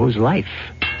hero's life.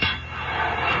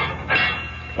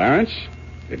 Clarence,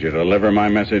 did you deliver my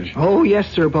message? Oh,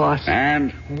 yes, Sir Boss.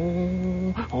 And?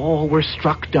 Oh, we're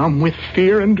struck dumb with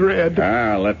fear and dread.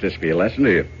 Let this be a lesson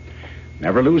to you.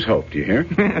 Never lose hope, do you hear?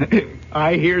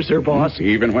 I hear, Sir Boss.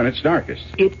 Even when it's darkest.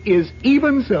 It is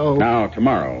even so. Now,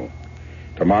 tomorrow.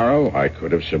 Tomorrow, I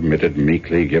could have submitted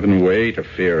meekly, given way to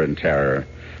fear and terror.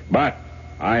 But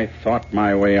I thought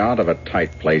my way out of a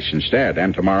tight place instead.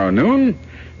 And tomorrow noon,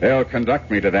 they'll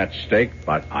conduct me to that stake,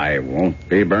 but I won't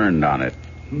be burned on it.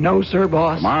 No, Sir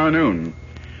Boss. Tomorrow noon,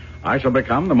 I shall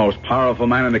become the most powerful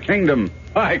man in the kingdom.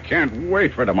 I can't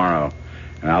wait for tomorrow.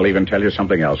 And I'll even tell you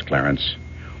something else, Clarence.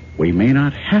 We may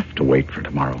not have to wait for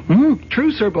tomorrow.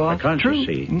 True, Sir Boss. Because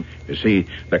true. You see,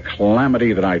 the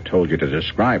calamity that I told you to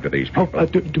describe to these people.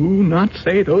 Do not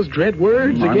say those dread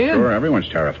words I'm again. sure everyone's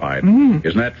terrified.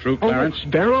 Isn't that true, Clarence?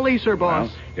 Verily, Sir Boss.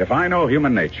 Well, if I know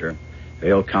human nature,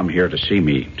 They'll come here to see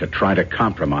me, to try to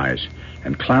compromise.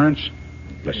 And Clarence,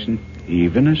 listen,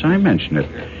 even as I mention it,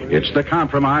 it's the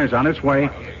compromise on its way.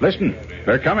 Listen,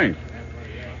 they're coming.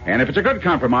 And if it's a good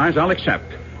compromise, I'll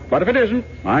accept. But if it isn't,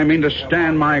 I mean to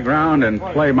stand my ground and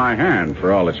play my hand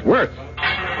for all it's worth.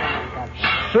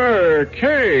 Sir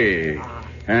Kay,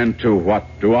 and to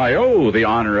what do I owe the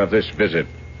honor of this visit?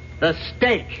 The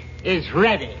steak is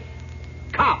ready.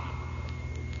 Come.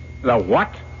 The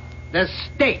what? The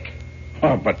steak.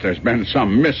 Oh, but there's been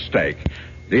some mistake.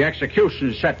 The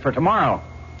execution's set for tomorrow.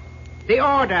 The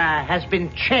order has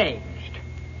been changed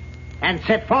and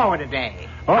set forward a day.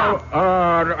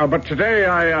 But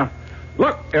today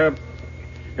look,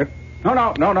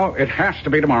 no, it has to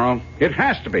be tomorrow. It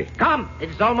has to be. Come,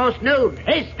 it's almost noon.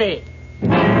 Hasty.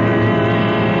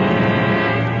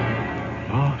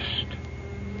 Lost.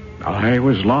 I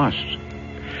was lost.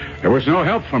 There was no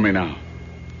help for me now.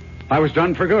 I was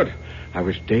done for good. I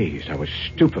was dazed. I was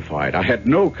stupefied. I had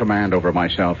no command over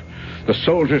myself. The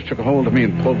soldiers took a hold of me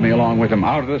and pulled me along with them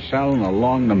out of the cell and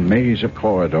along the maze of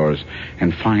corridors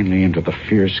and finally into the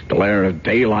fierce glare of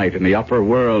daylight in the upper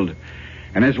world.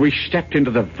 And as we stepped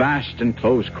into the vast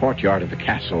enclosed courtyard of the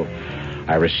castle,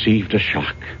 I received a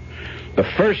shock. The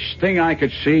first thing I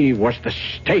could see was the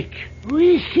stake.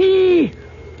 We see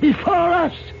before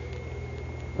us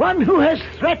one who has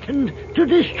threatened to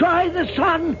destroy the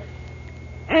sun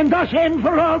and thus end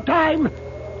for all time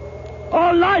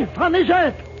all life on this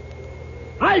earth.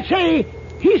 I say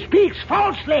he speaks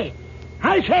falsely.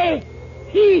 I say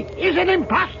he is an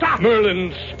impostor.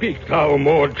 Merlin, speak thou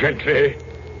more gently.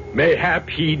 Mayhap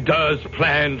he does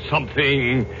plan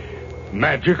something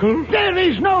magical? There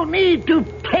is no need to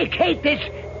placate this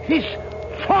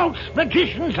false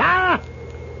magician, sir.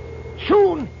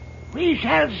 Soon we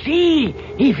shall see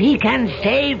if he can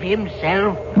save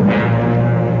himself.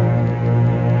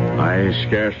 I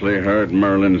scarcely heard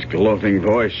Merlin's gloating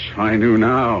voice. I knew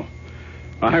now.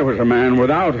 I was a man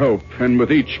without hope, and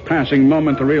with each passing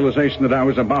moment the realization that I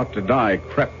was about to die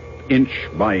crept inch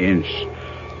by inch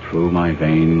through my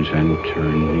veins and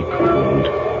turned me cold.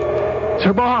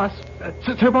 Sir Boss!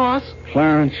 Sir Boss!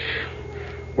 Clarence,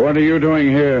 what are you doing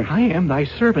here? I am thy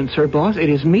servant, Sir Boss. It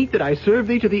is meet that I serve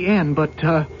thee to the end, but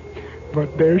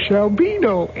there shall be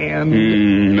no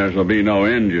end. There shall be no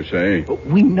end, you say?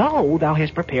 We know thou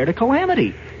hast prepared a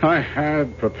calamity. I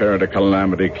had prepared a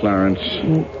calamity, Clarence.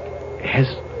 Has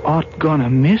aught gone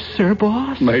amiss, Sir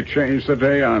Boss? They changed the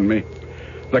day on me.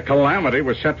 The calamity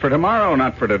was set for tomorrow,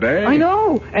 not for today. I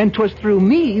know, and 'twas through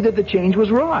me that the change was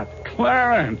wrought.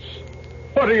 Clarence,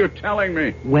 what are you telling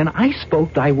me? When I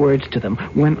spoke thy words to them,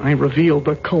 when I revealed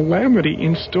the calamity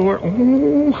in store,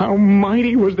 oh, how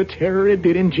mighty was the terror it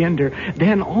did engender.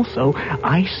 Then also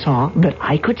I saw that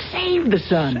I could save the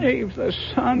sun. Save the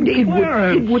sun,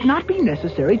 Clarence? It would not be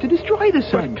necessary to destroy the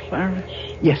sun. But Clarence...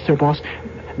 Yes, Sir Boss.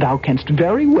 Thou canst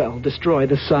very well destroy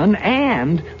the sun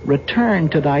and return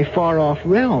to thy far-off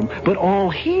realm. But all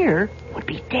here would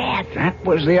be dead. That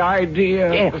was the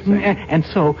idea. Yes, and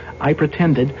so I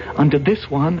pretended unto this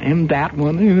one and that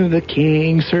one, the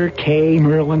king, Sir Kay,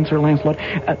 Merlin, Sir Lancelot,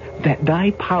 that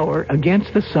thy power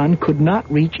against the sun could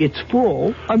not reach its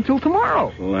full until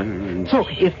tomorrow. Clarence, so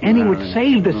if any would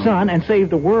save the sun and save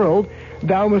the world,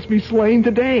 thou must be slain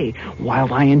today, while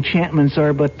thy enchantments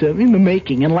are but in the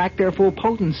making and lack their full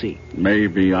potency.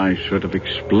 Maybe I should have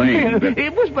explained that...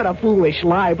 It was but a foolish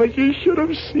lie, but you should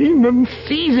have seen them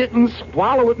seize it and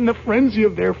swallow it in the frenzy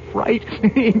of their fright,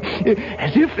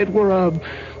 as if it were a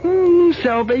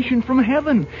salvation from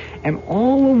heaven. And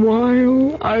all the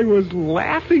while, I was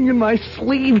laughing in my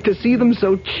sleeve to see them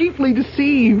so chiefly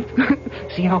deceived.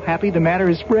 See how happy the matter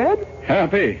is spread?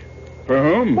 Happy? For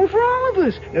whom? Oh, for all of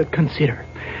us. Consider,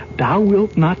 thou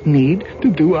wilt not need to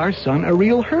do our son a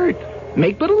real hurt.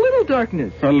 Make but a little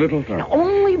darkness. A little darkness.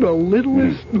 Only the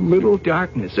littlest little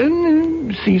darkness.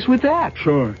 And cease with that.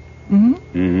 Sure. Mm-hmm.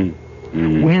 Mm-hmm.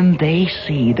 Mm-hmm. When they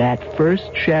see that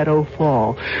first shadow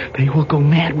fall, they will go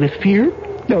mad with fear.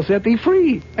 They'll set thee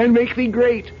free and make thee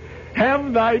great.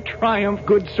 Have thy triumph,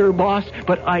 good Sir Boss.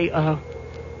 But I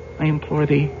implore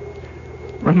thee,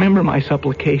 remember my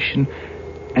supplication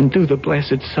and do the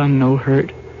blessed sun no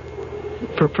hurt.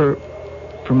 For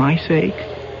my sake,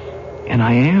 and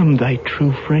I am thy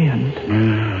true friend.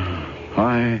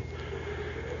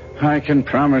 I can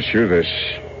promise you this,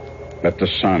 that the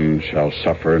sun shall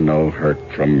suffer no hurt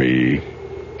from me,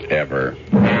 ever.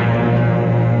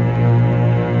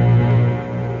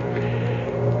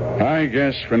 I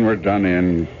guess when we're done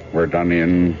in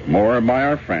more by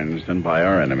our friends than by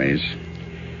our enemies.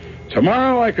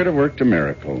 Tomorrow I could have worked a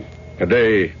miracle.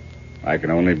 Today, I can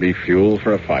only be fuel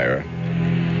for a fire.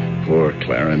 Poor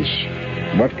Clarence.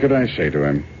 What could I say to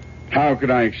him? How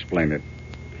could I explain it?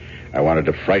 I wanted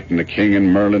to frighten the king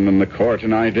and Merlin in the court,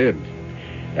 and I did.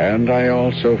 And I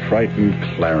also frightened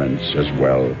Clarence as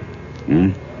well.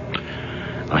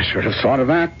 I should have thought of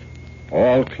that.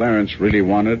 All Clarence really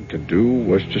wanted to do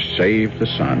was to save the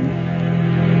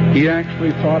sun. He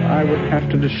actually thought I would have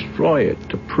to destroy it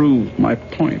to prove my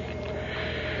point.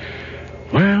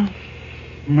 Well,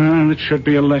 it should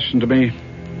be a lesson to me.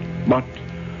 But,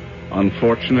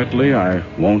 unfortunately, I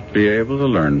won't be able to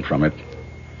learn from it.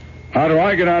 How do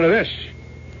I get out of this?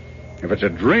 If it's a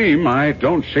dream, I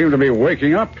don't seem to be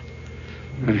waking up.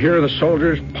 And here are the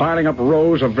soldiers piling up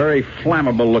rows of very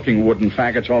flammable-looking wooden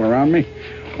faggots all around me,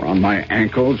 around my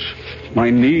ankles, my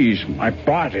knees, my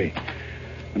body.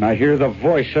 And I hear the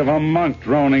voice of a monk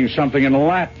droning something in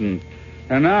Latin.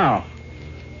 And now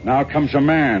comes a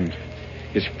man.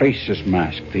 His face is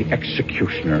masked, the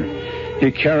executioner.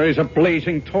 He carries a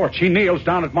blazing torch. He kneels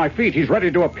down at my feet. He's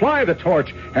ready to apply the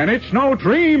torch, and it's no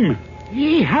dream.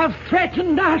 Ye have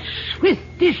threatened us with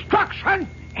destruction.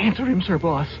 Answer him, Sir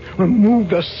Boss. Remove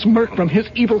the smirk from his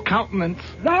evil countenance.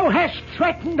 Thou hast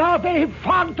threatened our very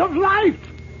font of life,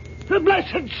 the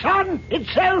blessed sun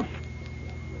itself.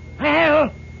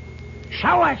 Well,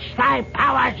 show us thy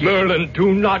powers. Merlin,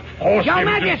 do not force Your him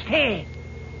Majesty,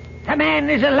 the man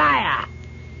is a liar.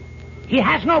 He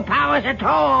has no powers at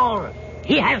all.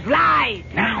 He has lied.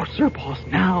 Now, Sir Boss,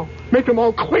 now. Make them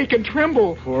all quake and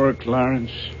tremble. Poor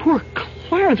Clarence. Poor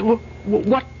Clarence?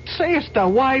 What sayest thou?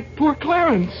 Why poor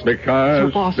Clarence?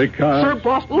 Because... Sir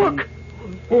Boss, look.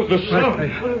 Oh, the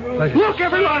sun. Look,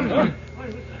 everyone.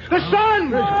 The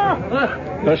sun.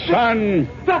 The sun.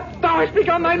 Thou hast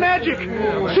begun thy magic.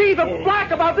 See the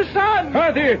black about the sun.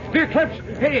 The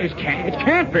eclipse. Hey, it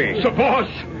can't be. Sir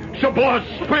Boss,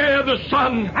 spare the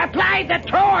sun. Apply the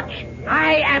torch.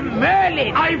 I am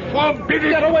Merlin. I forbid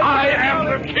it. I am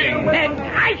the king. Then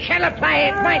I shall apply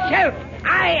it myself.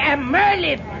 I am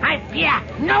Merlin. I fear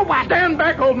no one. Stand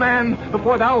back, old man,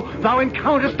 before thou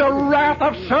encounterest the wrath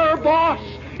of Sir Boss.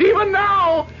 Even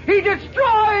now, he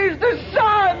destroys the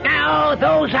sun. Now,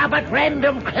 those are but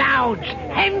random clouds.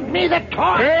 Hand me the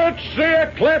torch. It's the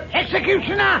eclipse.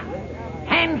 Executioner,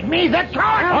 hand me the torch.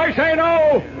 I say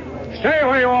no. Stay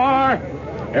where you are.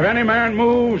 If any man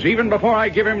moves, even before I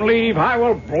give him leave, I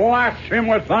will blast him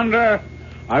with thunder.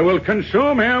 I will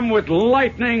consume him with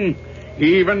lightning.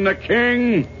 Even the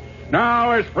king.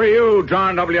 Now as for you,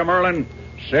 John W. Merlin,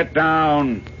 sit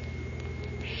down.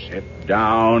 Sit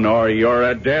down, or you're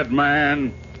a dead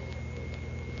man.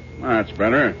 That's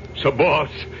better. Sir Boss,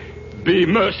 be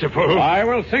merciful. I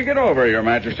will think it over, Your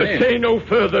Majesty. Say no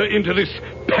further into this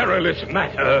perilous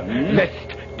matter,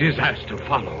 lest disaster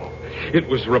follow. It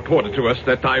was reported to us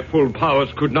that thy full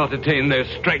powers could not attain their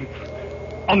strength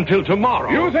until tomorrow.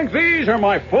 You think these are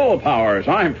my full powers?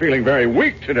 I'm feeling very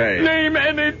weak today. Name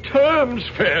any terms,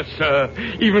 fair sir,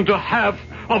 even to half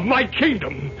of my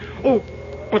kingdom. Oh,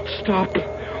 but stop.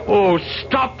 Oh,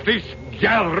 stop this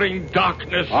gathering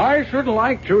darkness. I should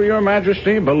like to, Your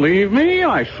Majesty. Believe me,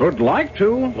 I should like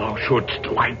to. Thou shouldst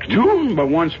like to? But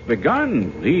once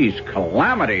begun, these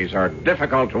calamities are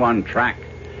difficult to untrack.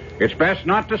 It's best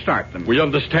not to start them. We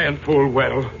understand full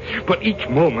well, but each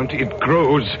moment it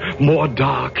grows more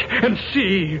dark. And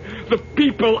see, the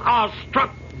people are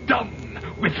struck dumb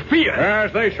with fear.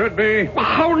 As they should be.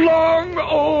 How long,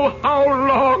 oh, how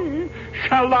long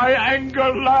shall thy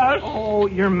anger last? Oh,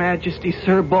 Your Majesty,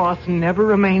 Sir Boss never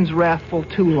remains wrathful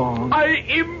too long. I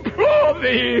implore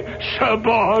thee, Sir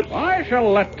Boss. I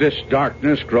shall let this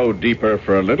darkness grow deeper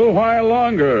for a little while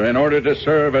longer in order to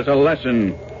serve as a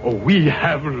lesson. Oh, we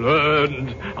have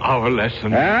learned our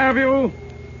lesson. Have you?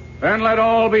 Then let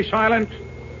all be silent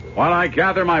while I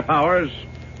gather my powers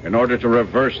in order to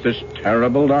reverse this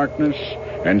terrible darkness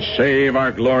and save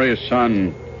our glorious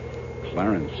sun.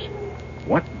 Clarence,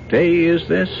 what day is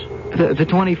this? The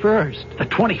 21st. The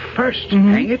 21st?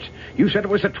 Hang it. You said it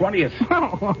was the 20th.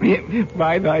 Oh,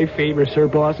 by thy favor, Sir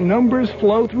Boss, numbers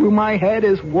flow through my head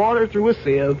as water through a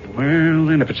sieve. Well,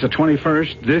 then, if it's the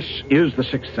 21st, this is the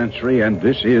 6th century, and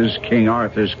this is King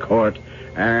Arthur's court,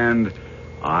 and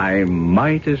I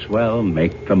might as well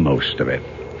make the most of it.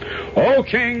 O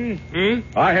King,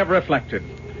 I have reflected.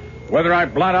 Whether I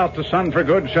blot out the sun for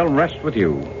good shall rest with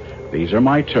you. These are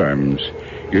my terms.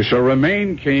 You shall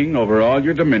remain king over all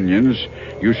your dominions.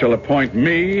 You shall appoint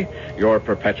me, your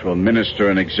perpetual minister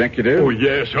and executive. Oh,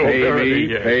 yes,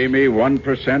 verily, yes. Pay me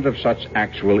 1% of such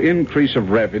actual increase of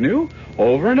revenue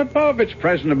over and above its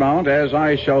present amount as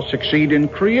I shall succeed in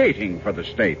creating for the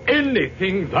state.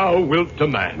 Anything thou wilt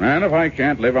demand. And if I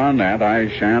can't live on that, I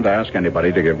shan't ask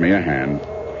anybody to give me a hand.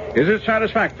 Is it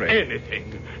satisfactory?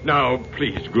 Anything. Now,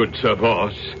 please, good Sir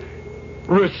Boss,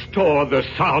 Restore the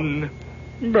sun.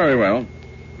 Very well.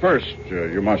 First,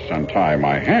 you must untie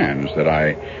my hands that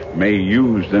I may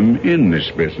use them in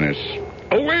this business.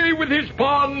 Away with his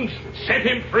bonds. Set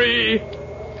him free.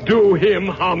 Do him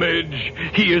homage.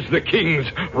 He is the king's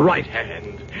right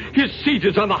hand. His seat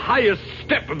is on the highest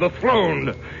step of the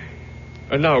throne.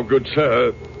 And now, good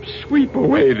sir, sweep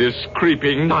away this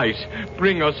creeping night.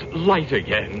 Bring us light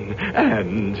again.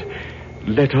 And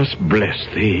let us bless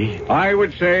thee. I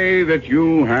would say that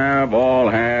you have all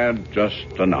had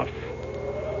just enough.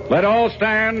 Let all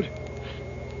stand.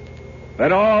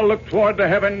 Let all look toward the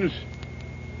heavens.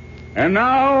 And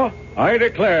now I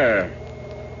declare,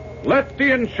 let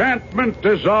the enchantment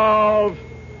dissolve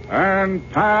and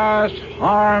pass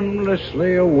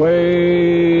harmlessly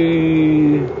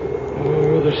away.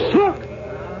 Oh, the sun.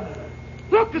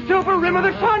 Look, the silver rim of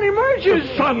the sun emerges.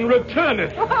 The sun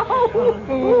returneth.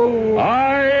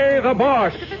 I, the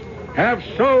boss, have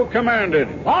so commanded.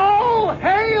 All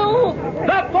hail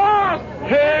the boss!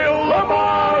 Hail the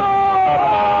boss!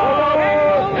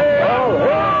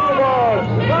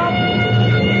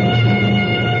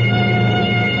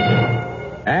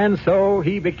 And so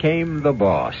he became the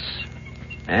boss.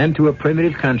 And to a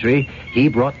primitive country, he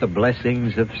brought the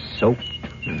blessings of soap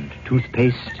and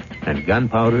toothpaste and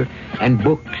gunpowder and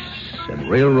books and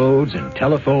railroads and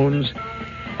telephones.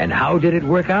 And how did it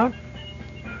work out?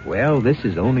 Well, this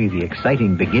is only the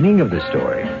exciting beginning of the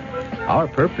story. Our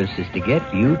purpose is to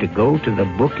get you to go to the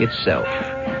book itself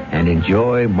and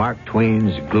enjoy Mark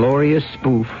Twain's glorious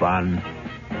spoof on,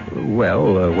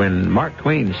 when Mark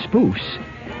Twain spoofs,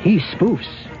 he spoofs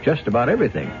just about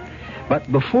everything.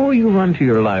 But before you run to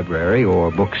your library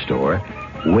or bookstore,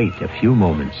 wait a few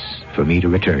moments for me to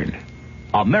return.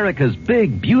 America's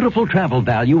big, beautiful travel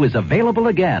value is available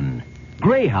again.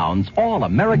 Greyhound's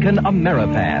All-American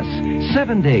Ameripass.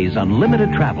 7 days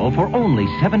unlimited travel for only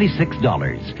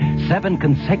 $76. 7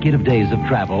 consecutive days of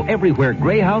travel everywhere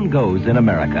Greyhound goes in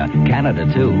America. Canada,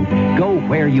 too. Go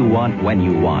where you want, when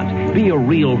you want. Be a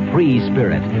real free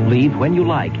spirit. Leave when you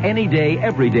like, any day,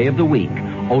 every day of the week.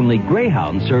 Only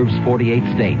Greyhound serves 48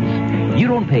 states. You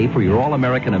don't pay for your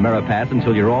All-American Ameripass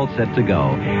until you're all set to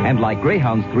go. And like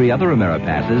Greyhound's 3 other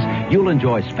Ameripasses, you'll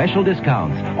enjoy special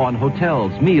discounts on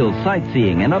hotels, meals,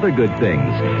 sightseeing, and other good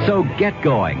things. So get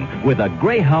going with a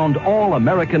Greyhound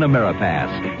All-American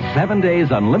Ameripass. 7 days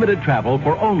unlimited travel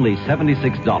for only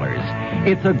 $76.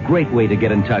 It's a great way to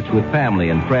get in touch with family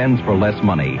and friends for less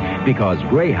money, because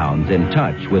Greyhound's in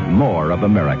touch with more of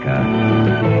America.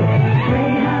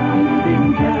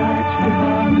 In touch with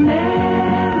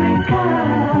America.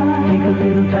 Take a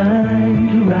little time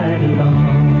to ride along.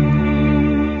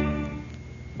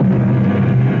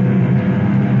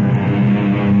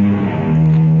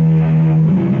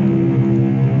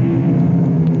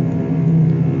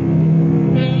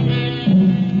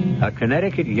 A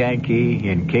Connecticut Yankee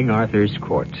in King Arthur's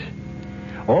court.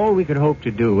 All we could hope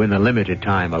to do in the limited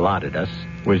time allotted us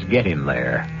was get him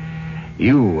there.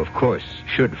 You, of course,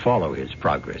 should follow his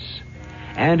progress.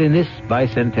 And in this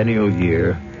bicentennial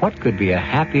year, what could be a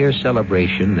happier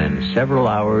celebration than several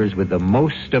hours with the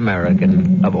most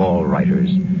American of all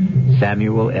writers,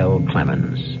 Samuel L.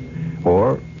 Clemens,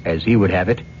 or, as he would have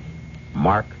it,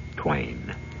 Mark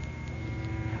Twain.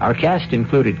 Our cast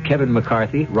included Kevin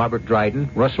McCarthy, Robert Dryden,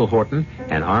 Russell Horton,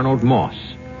 and Arnold Moss.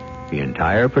 The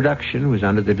entire production was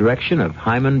under the direction of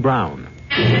Hyman Brown.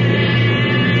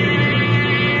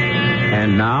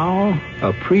 And now,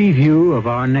 a preview of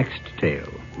our next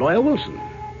tale. Lawyer Wilson.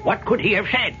 What could he have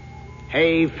said?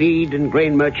 Hay, feed, and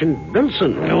grain merchant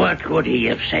Wilson. What could he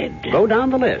have said? Go down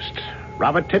the list.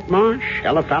 Robert Titmarsh,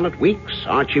 Eliphalet Weeks,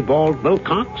 Archibald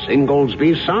Wilcox,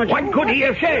 Ingoldsby Sargent. What could he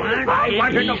have said? I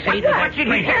want to know. What did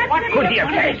he say? What could he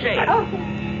have said?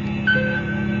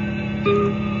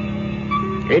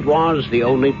 It was the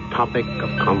only topic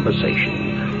of conversation.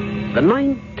 The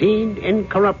 19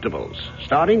 Incorruptibles,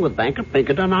 starting with Banker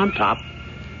Pinkerton on top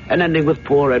and ending with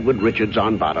poor Edward Richards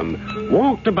on bottom,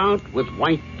 walked about with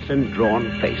white and drawn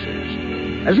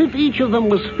faces, as if each of them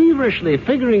was feverishly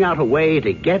figuring out a way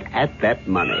to get at that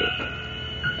money.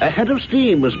 A head of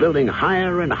steam was building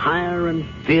higher and higher and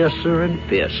fiercer and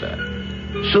fiercer.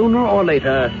 Sooner or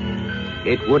later,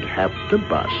 it would have to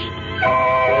bust.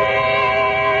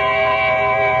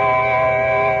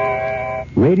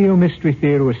 Radio Mystery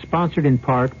Theater was sponsored in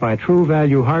part by True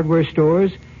Value Hardware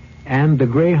Stores and the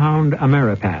Greyhound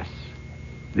Ameripass.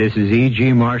 This is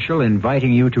E.G. Marshall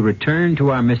inviting you to return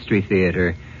to our Mystery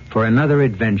Theater for another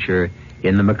adventure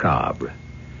in the macabre.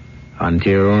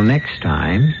 Until next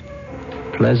time,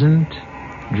 pleasant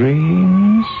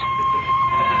dreams.